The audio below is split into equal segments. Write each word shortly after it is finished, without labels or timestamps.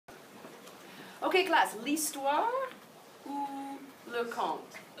Ok, classe, l'histoire ou le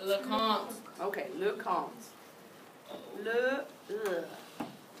conte? Le conte. Ok, le conte.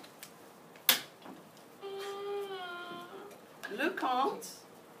 Le conte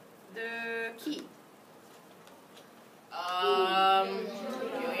de qui?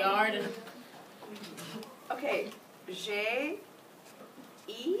 Giliard. Ok, G,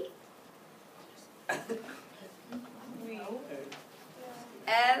 I,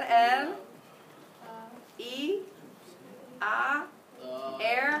 L, L, I, A,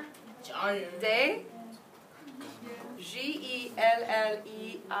 R, D, J, I, L, L,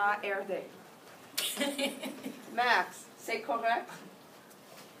 I, A, R, D. Max, c'est correct?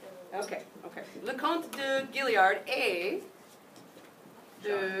 Ok, ok. Le conte de Giliard est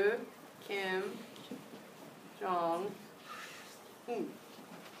de Kim Jong-un.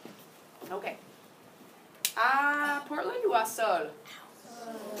 Ok. À Portland ou à Seoul?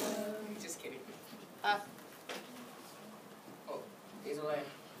 Just kidding. À. Oh, désolé.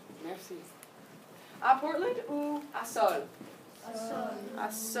 Merci. À Portland ou à Seoul?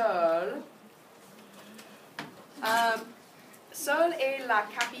 À Seoul. Seoul est la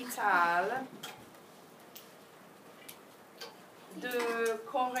capitale de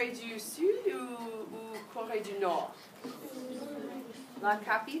Corée du Sud ou Corée du Nord? La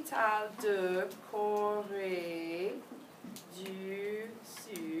capitale de Corée du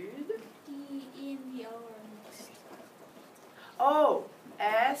Sud. Oh,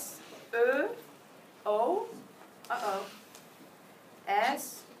 S-E-O. Uh-oh.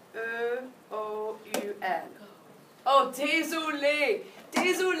 S-E-O-U-L. Oh, désolé.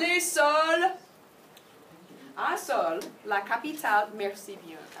 Désolé, Seoul. À Seoul, la capitale, merci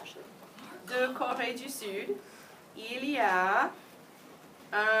bien, Ashley, de Corée du Sud, il y a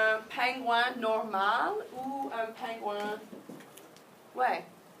un pingouin normal ou un pingouin... Ouais.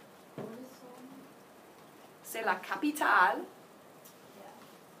 C'est la capitale.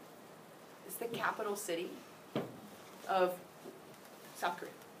 It's the capital city of South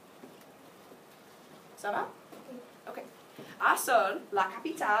Korea. Ça va? Ok. À Seoul, la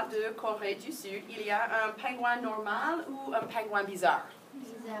capitale de Corée du Sud, il y a un pingouin normal ou un pingouin bizarre?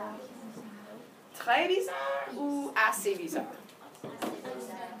 Bizarre. Très bizarre ou assez bizarre?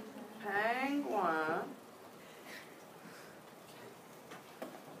 Pingouin.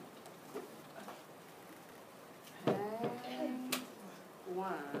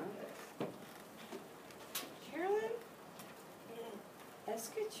 Pingouin. Carolyn, est-ce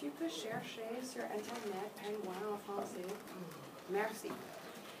que tu peux chercher sur Internet pingouin en français? Merci.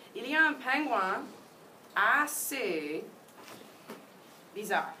 Il y a un pingouin assez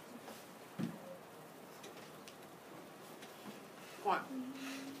bizarre. Point.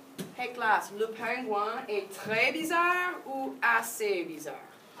 Hey classe, le pingouin est très bizarre ou assez bizarre?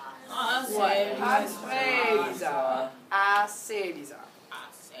 Ouais, pas très bizarre. Assez bizarre.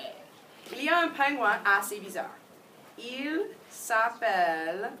 Il y a un pingouin assez bizarre. Il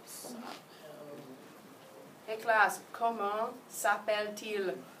s'appelle... Hey classe, comment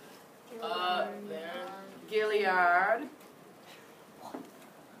s'appelle-t-il? Giliard.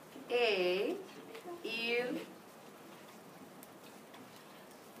 Et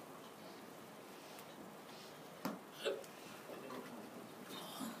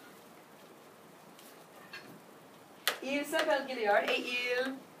il s'appelle Giliard et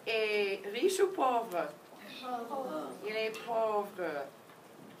il est riche ou pauvre? Il est pauvre.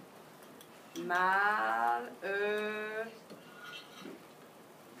 Malheureusement.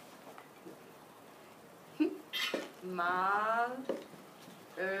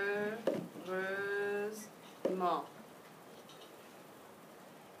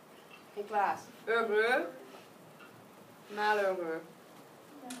 Et classe. Heureux. Malheureux.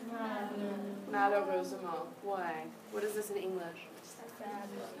 Malheureusement. Why? What is this in English?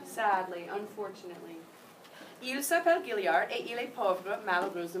 Sadly, unfortunately. Il s'appelle Giliard et il est pauvre,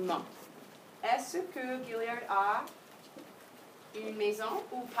 malheureusement. Est-ce que Giliard a une maison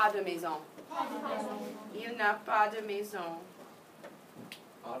ou pas de maison? Il n'a pas de maison.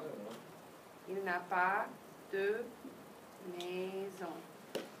 Il n'a pas de maison.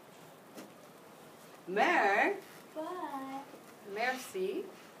 Mais, merci,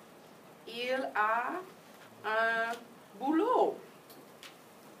 il a un boulot.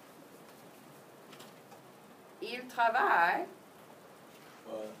 Il travaille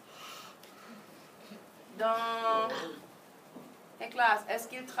dans... Hey classe, est-ce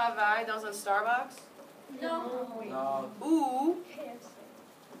qu'il travaille dans un Starbucks? Non. Ou...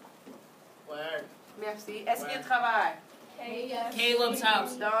 Where? Merci. Est-ce qu'il travaille Caleb's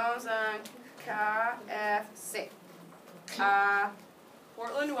house. dans un KFC? À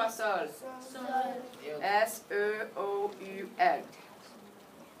Portland ou à sol? Sol. S-E-O-U-L.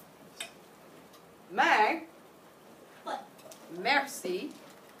 Mais, merci,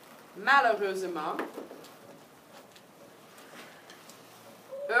 malheureusement.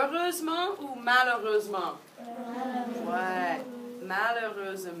 Heureusement ou malheureusement? Ouais,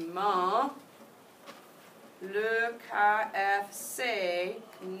 malheureusement, le KFC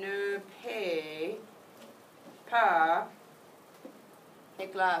ne paie pas. Et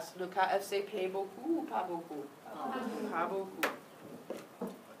classe, le KFC paie beaucoup ou pas beaucoup? Pas beaucoup.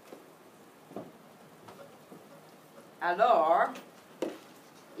 Alors,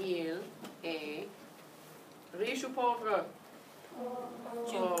 il est riche ou pauvre?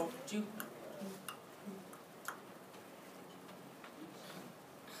 Pauvre.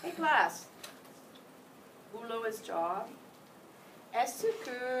 Hey classe, boulot is job. Est-ce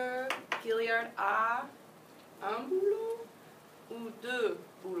que Giliard a un boulot ou deux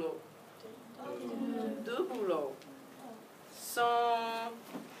boulots? Deux boulots. Son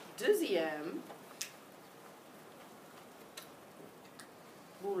deuxième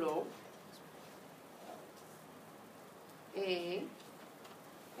boulot et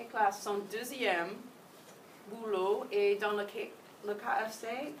classe, son deuxième boulot est dans le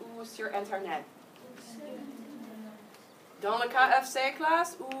KFC ou sur Internet? Dans le KFC,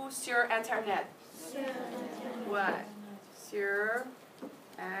 classe, ou sur Internet? Ouais, sur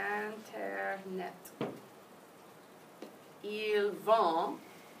Internet. Il vend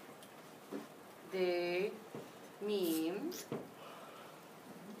des mimes.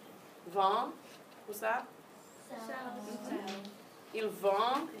 Vend, où ça? Il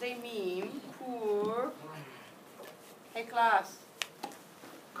vend des mimes pour... Hey classe,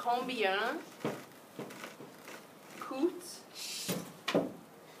 combien coûtent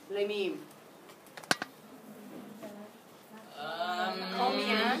les mimes?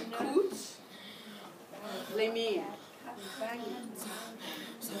 Combien coûtent les mimes?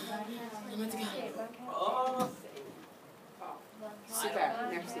 Super,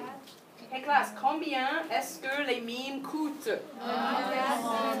 merci. Hey classe, combien est-ce que les mimes coûtent?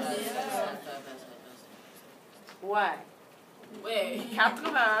 Ouais.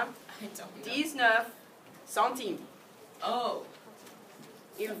 99 centimes. Oh.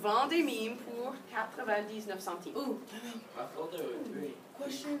 Il vend des mimes pour 99 centimes. Ooh. I thought they were three.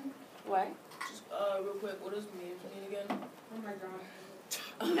 Question. Ouais. Just real quick, what does meme mean again? Oh my god.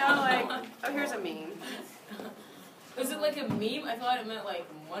 You know, like, oh, here's a meme. Is it like a meme? I thought it meant like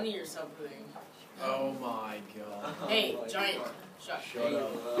money or something. Oh my god. Hey, giant. Shut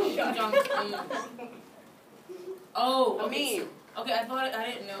up. Oh, A okay. meme. Okay, I thought I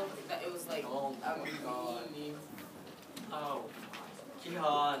didn't know that it was like Oh a my god. meme. Oh.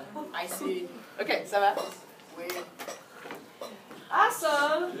 Giliard. I see. Ok, ça va? Oui. À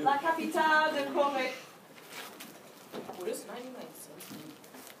Seoul, la capitale de Corée. What is 99 cents?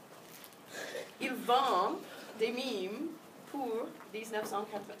 Il vend des mimes pour 99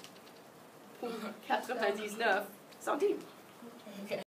 centimes.